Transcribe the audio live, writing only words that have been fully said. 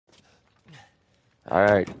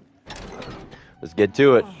Alright. Let's get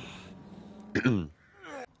to it.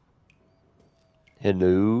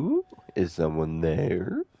 Hello? Is someone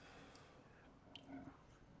there?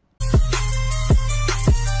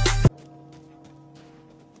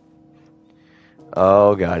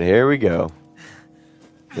 Oh god, here we go.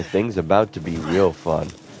 The thing's about to be real fun.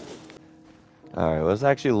 Alright, let's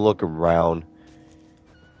actually look around.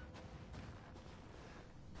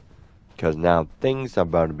 Because now things are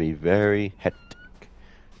about to be very hectic.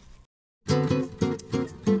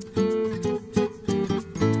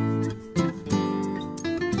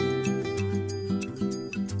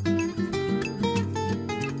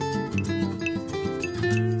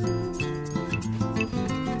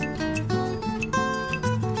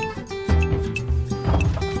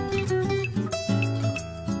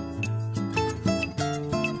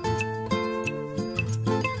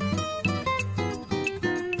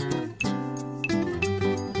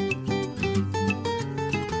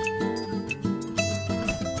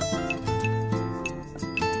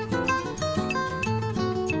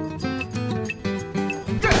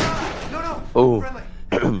 Oh. Friendly.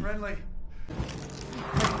 Friendly.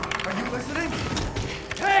 Are you listening?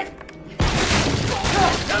 Hey!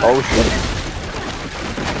 Oh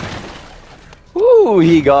shit. Ooh,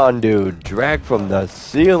 he gone, dude. Dragged from the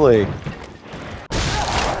ceiling.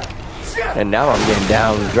 And now I'm getting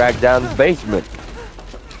down, dragged down the basement.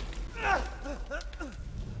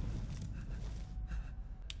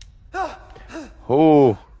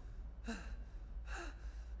 Oh.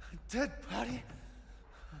 Dead body?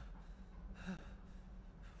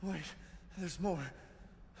 Wait, there's more.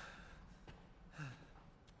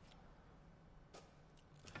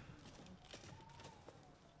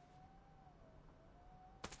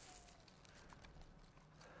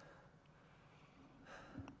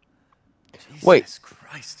 Wait. Jesus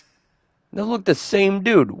Christ. They look the same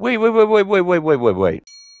dude. Wait. Wait,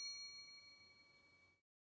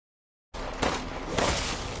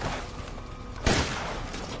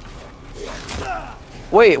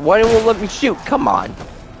 why didn't one let me shoot? Come on.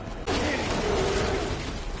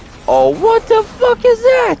 Oh, what the fuck is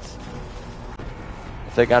that?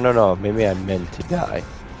 It's like, I don't know, maybe I meant to die.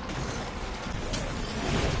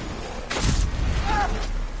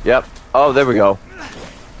 Yep. Oh, there we go.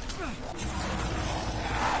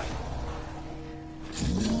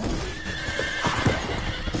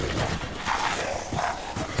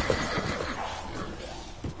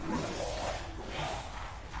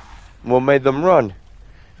 What made them run?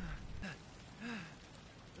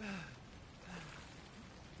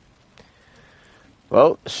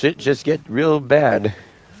 Well, shit just get real bad.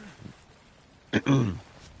 Wait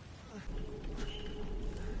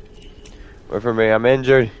for me, I'm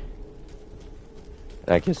injured.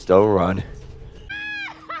 I can still run.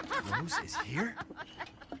 Rose is here?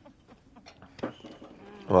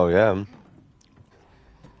 Oh, yeah.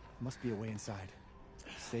 Must be a way inside.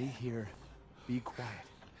 Stay here. Be quiet.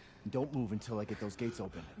 And don't move until I get those gates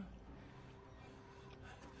open.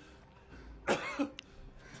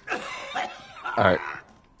 Alright.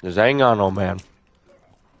 Just hang on, old man.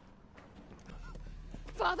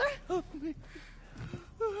 Father? We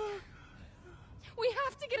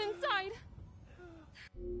have to get inside.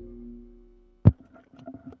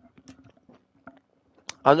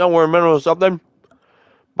 I know we're in the middle of something,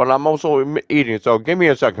 but I'm also eating, so give me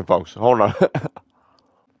a second, folks. Hold on.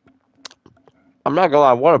 I'm not gonna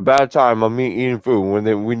lie, what a bad time of me eating food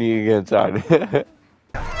when we need to get inside. Don't give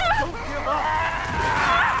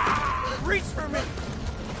up! Reach for me!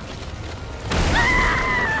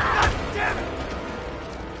 God damn it!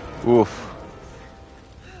 Oof.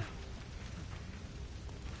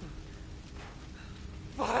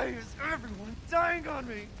 Why is everyone dying on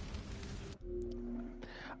me?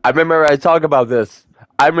 I remember I talked about this.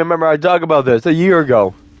 A year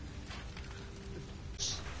ago.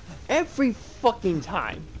 Every fucking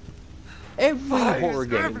time. Every horror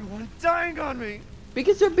game. Everyone dying on me?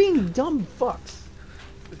 Because they're being dumb fucks.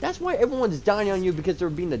 That's why everyone's dying on you, because they're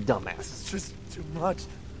being a dumbass. This is just too much.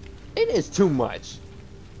 It is too much.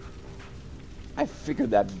 I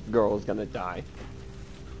figured that girl was gonna die.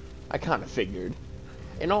 I kind of figured.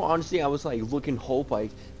 In all honesty, I was like looking hope,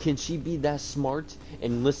 like, can she be that smart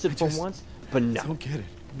and listen for once? But no. I don't get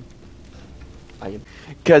it.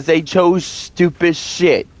 Because they chose stupid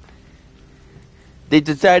shit. They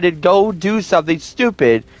decided to go do something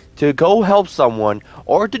stupid to go help someone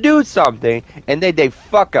or to do something, and then they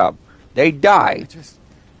fuck up. They die. I just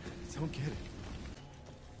don't get it.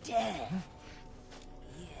 Death.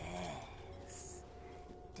 Yes.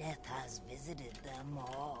 Death has visited them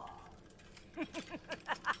all.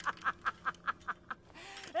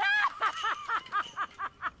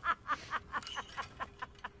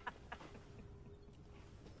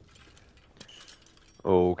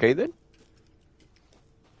 Okay then.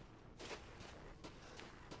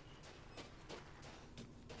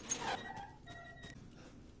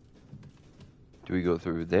 Do we go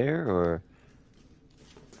through there or?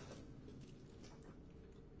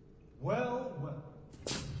 Well, well.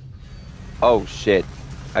 Oh shit!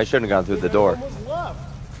 I shouldn't have gone through the door. Everyone was left.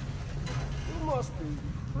 You must be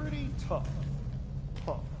pretty tough.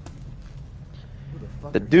 Huh. Who the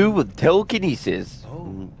fuck The are dude you? with telekinesis,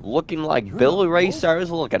 Oh, looking like you're Billy not Ray woke. Cyrus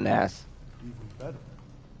looking ass. Even better.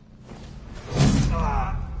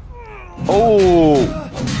 Oh!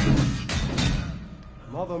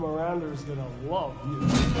 Mother Miranda's gonna love you.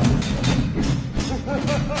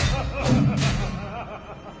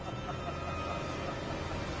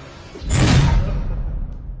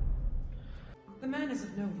 The man is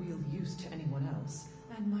of no real use to anyone else,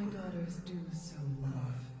 and my daughters do so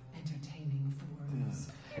love entertaining forms.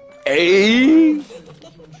 Hey! You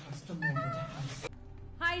entrust the mortal to house.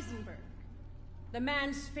 Heisenberg, the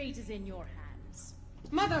man's fate is in your hands.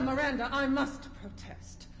 Mother Miranda, I must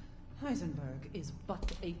protest. Heisenberg is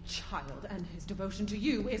but a child, and his devotion to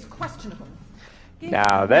you is questionable. Give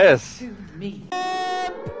Now him this. to me.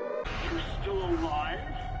 You're still alive?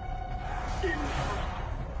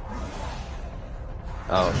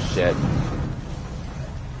 Oh shit.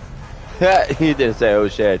 He didn't say oh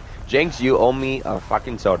shit. Jinx, you owe me a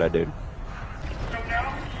fucking soda, dude. So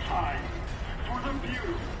now it's time for the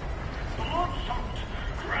beautiful, blood-soaked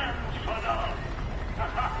grand finale.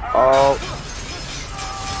 Oh.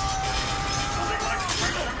 Nothing like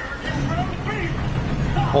fresh American ground beef.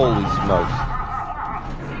 Holy smokes.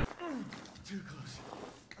 Too close.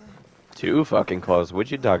 Too fucking close.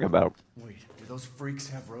 What you talking about? Wait, do those freaks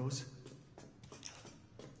have Rose?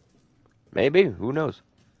 Maybe. Who knows?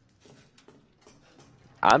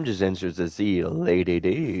 I'm just interested to see Lady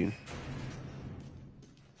D.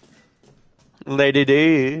 Lady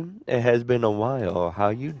D, it has been a while. How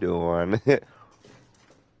you doing?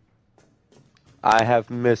 I have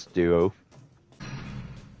missed you.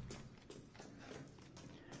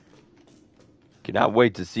 Cannot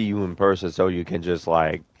wait to see you in person so you can just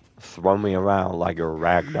like throw me around like a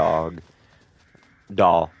rag dog.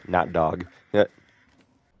 Doll, not dog.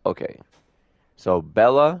 Okay. So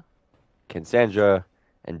Bella, Cassandra,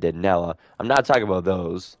 and Danella. I'm not talking about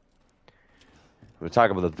those. We're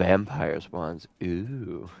talking about the vampires ones.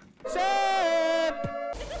 Ooh.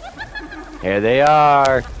 Here they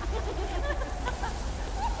are.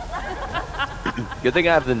 Good thing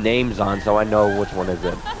I have the names on so I know which one is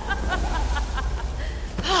it.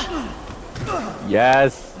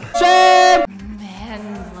 Yes.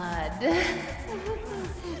 Man blood.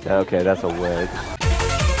 Okay, that's a wig.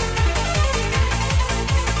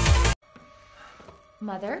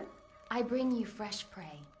 Mother, I bring you fresh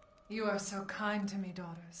prey. You are so kind to me,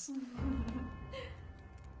 daughters.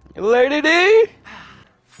 Lady D.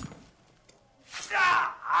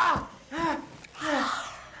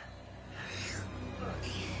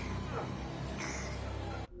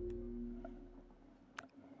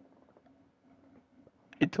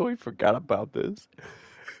 I totally forgot about this.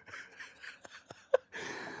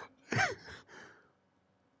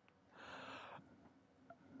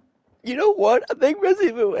 You know what? I think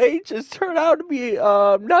Resident Evil 8 just turned out to be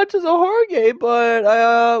not just a horror game, but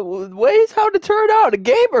ways how to turn out a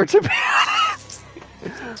gamer, to be honest.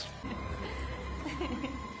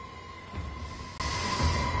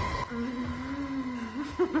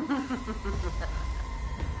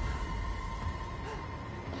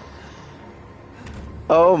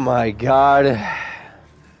 Oh my god.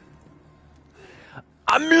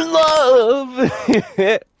 I'm in love!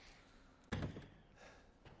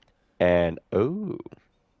 And, ooh.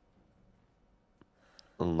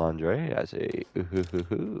 Laundry, I see.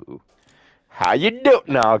 Ooh. How you do?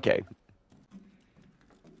 No, okay.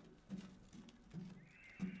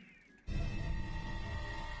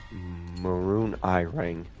 Maroon eye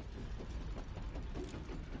ring.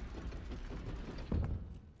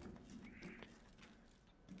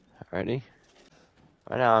 Ready?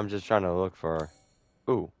 Right now I'm just trying to look for...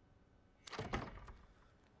 Ooh.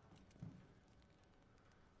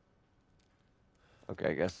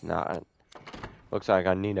 Okay, I guess not. Looks like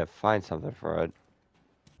I need to find something for it.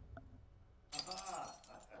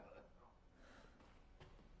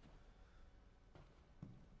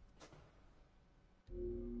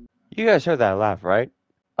 You guys heard that laugh, right?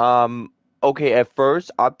 Okay, at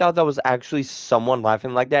first, I thought that was actually someone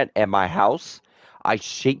laughing like that at my house. I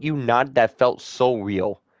shit you not, that felt so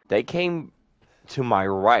real. They came to my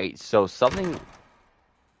right, so something...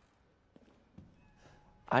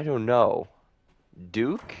 I don't know.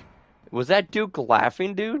 Duke? Was that Duke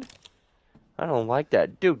laughing, dude? I don't like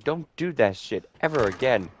that. Dude, don't do that shit ever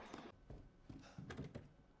again.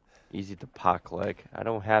 Easy to pock-lick. I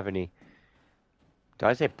don't have any... Do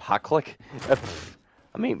I say pock-lick?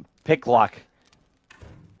 I mean, pick-lock.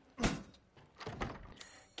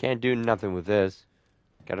 Can't do nothing with this.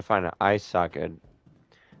 Gotta find an eye socket.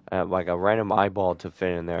 Like a random eyeball to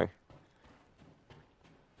fit in there.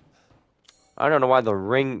 I don't know why the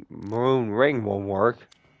maroon ring won't work.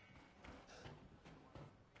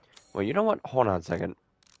 Well, you know what? Hold on a second.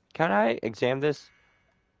 Can I examine this?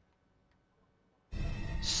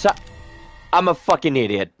 I'm a fucking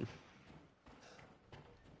idiot.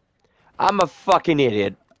 I'm a fucking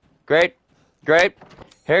idiot. Great. Great.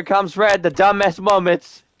 Here comes Red, the dumbass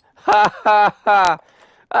moments. Ha ha ha.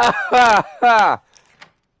 Ha ha ha.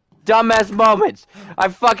 Dumbass moments. I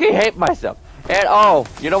fucking hate myself. And oh,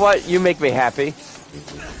 you know what? You make me happy.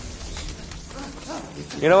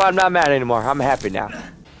 You know what? I'm not mad anymore. I'm happy now.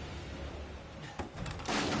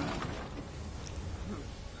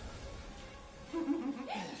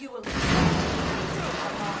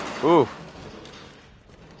 Ooh.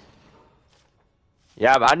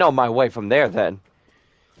 Yeah, but I know my way from there then.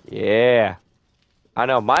 Yeah. I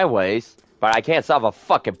know my ways, but I can't solve a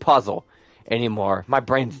fucking puzzle anymore. My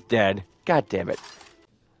brain's dead. God damn it.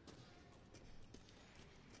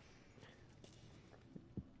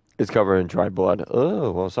 It's covered in dry blood.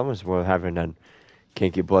 Oh, well, someone's having a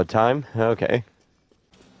kinky blood time. Okay.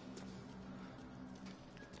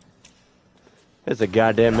 It's a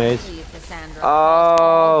goddamn maze.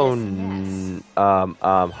 Oh,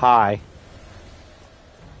 hi.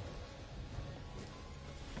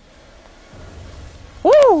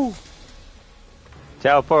 Woo!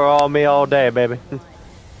 Teleport on me all day, baby.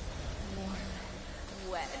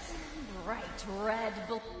 Wet, bright red.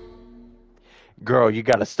 Girl, you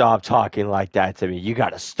gotta stop talking like that to me. You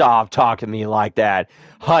gotta stop talking to me like that.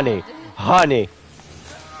 Honey, honey.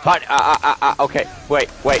 Okay, wait.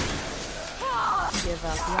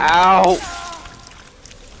 Ow!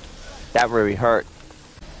 That really hurt.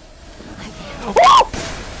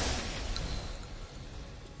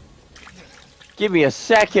 Give me a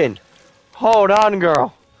second. Hold on,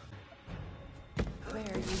 girl. Where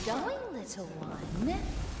are you going, little one?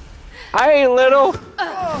 I ain't little.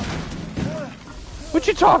 What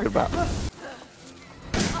you talking about?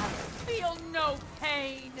 Feel no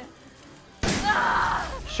pain.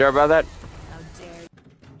 Sure about that? How dare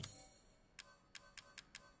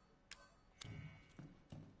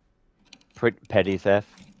you? Petty theft.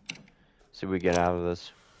 See what we get out of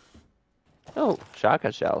this. Oh,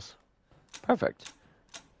 shotgun shells. Perfect.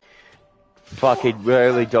 Fucking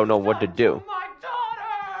really don't know what to do. My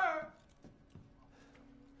daughter!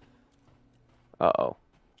 Uh-oh.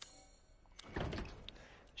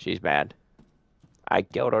 She's mad. I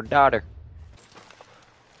killed her daughter.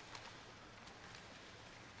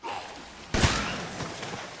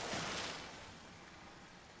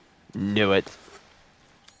 Knew it.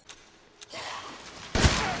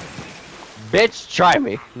 Bitch, try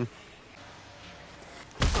me.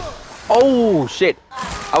 Oh, shit.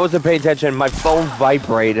 I wasn't paying attention. My phone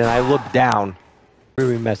vibrated and I looked down.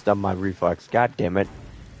 Really messed up my reflex. God damn it.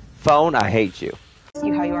 Phone, I hate you.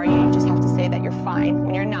 You how you are, you just have to say that you're fine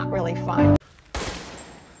when you're not really fine.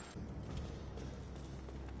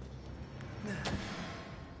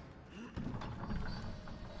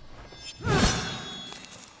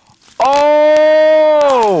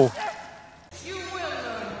 Oh!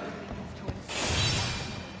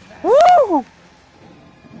 Woo!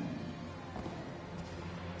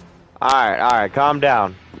 Alright, calm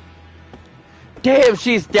down. Damn,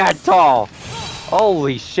 she's that tall!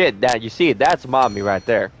 Holy shit, that you see, that's mommy right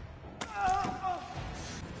there.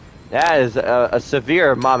 That is a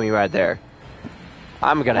severe mommy right there.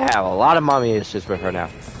 I'm gonna have a lot of mommy issues with her now.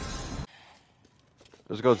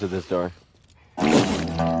 Let's go to this door.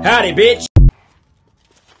 Howdy, bitch!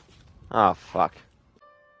 Oh, fuck.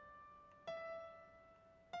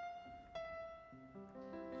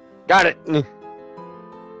 Got it!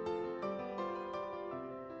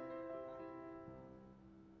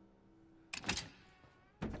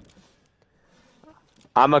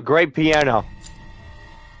 I'm a great piano.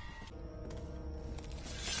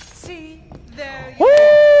 See, there you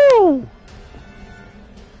Woo!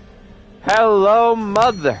 Hello,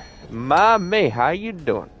 mother. Mommy, how you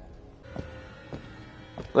doing?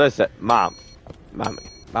 Listen, mommy.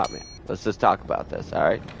 Let's just talk about this, all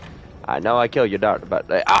right? I know I killed your daughter, but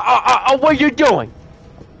what are you doing?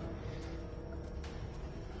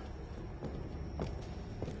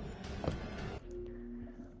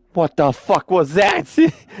 What the fuck was that?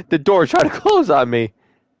 The door tried to close on me.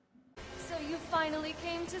 So you finally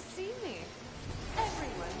came to see me.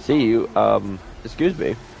 See you, excuse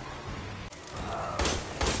me.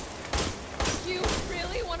 You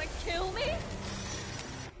really want to kill me?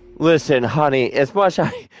 Listen, honey, as much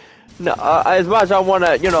as much I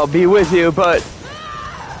wanna, you know, be with you, but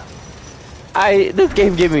this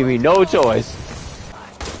game giving me no choice.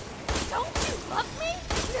 Don't you love me?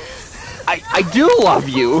 I do love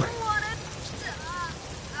you.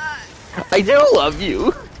 I do love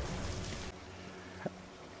you.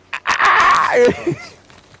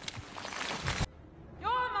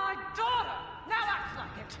 You're my daughter! Now act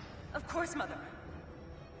like it! Of course, Mother.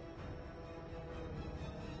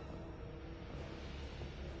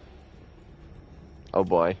 Oh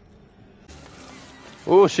boy.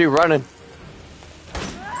 Ooh, she running.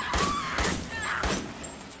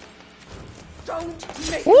 Don't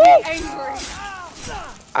make Woo! me angry!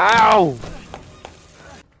 Ow!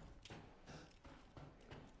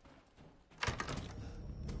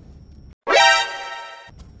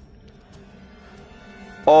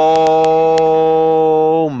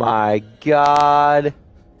 Oh my God.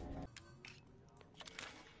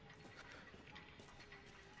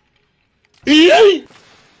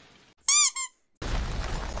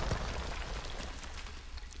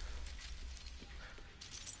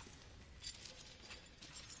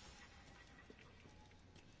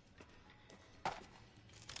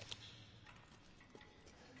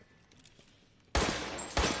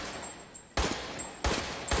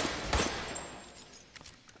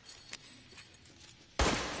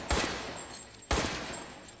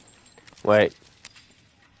 Wait.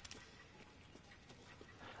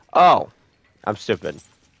 Oh, I'm stupid.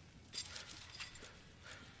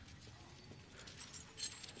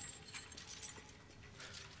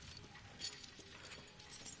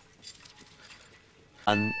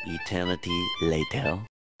 An eternity later.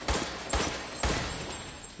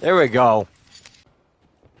 There we go.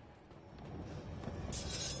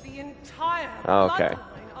 The entire Okay.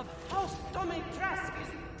 bloodline of House Domitresk is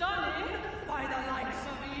done in by the likes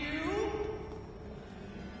of you.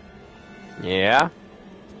 Yeah.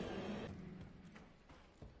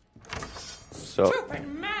 So. Stupid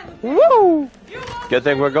man! Woo! Good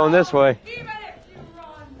thing we're going this way. Even if you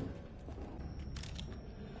run.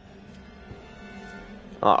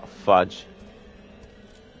 Oh, fudge.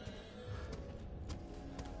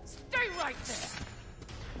 Stay right there.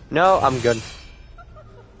 No, I'm good.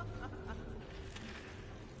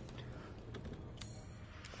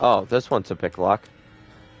 Oh, this one's a pick lock.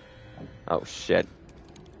 Oh, shit.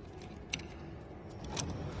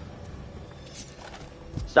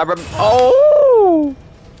 Stop him. Oh!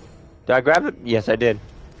 Did I grab it? Yes, I did.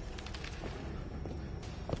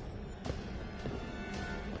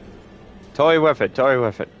 Totally worth it. Totally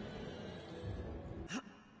worth it.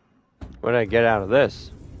 What did I get out of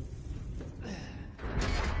this?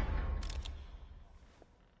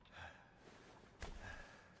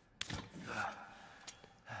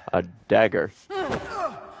 A dagger.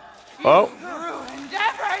 Oh! Ruined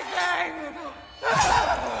everything.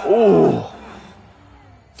 Ooh!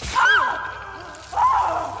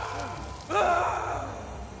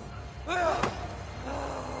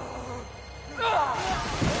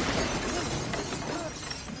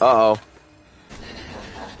 Uh-oh.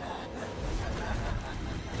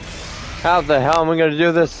 How the hell am I gonna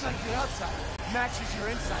do this? Like your outside matches your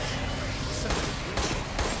inside.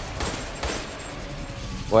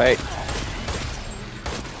 Wait.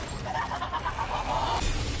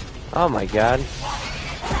 Oh my God.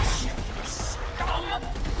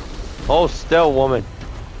 Hold still, woman.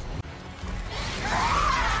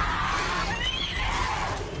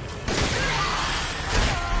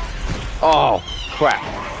 Oh, crap.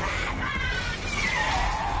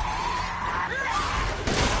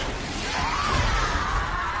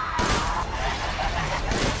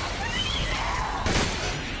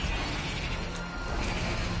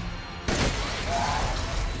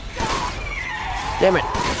 Damn it.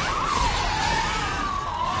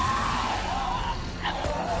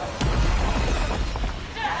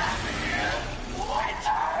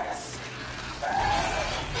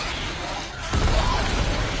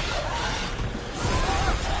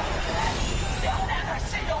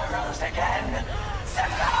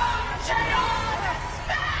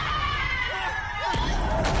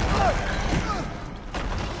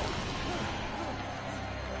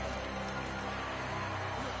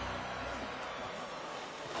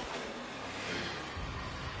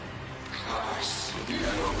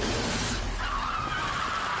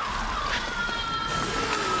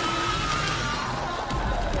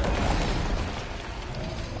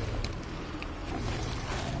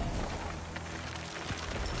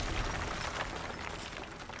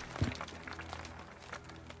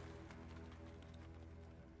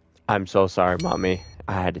 I'm so sorry, mommy.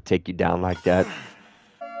 I had to take you down like that.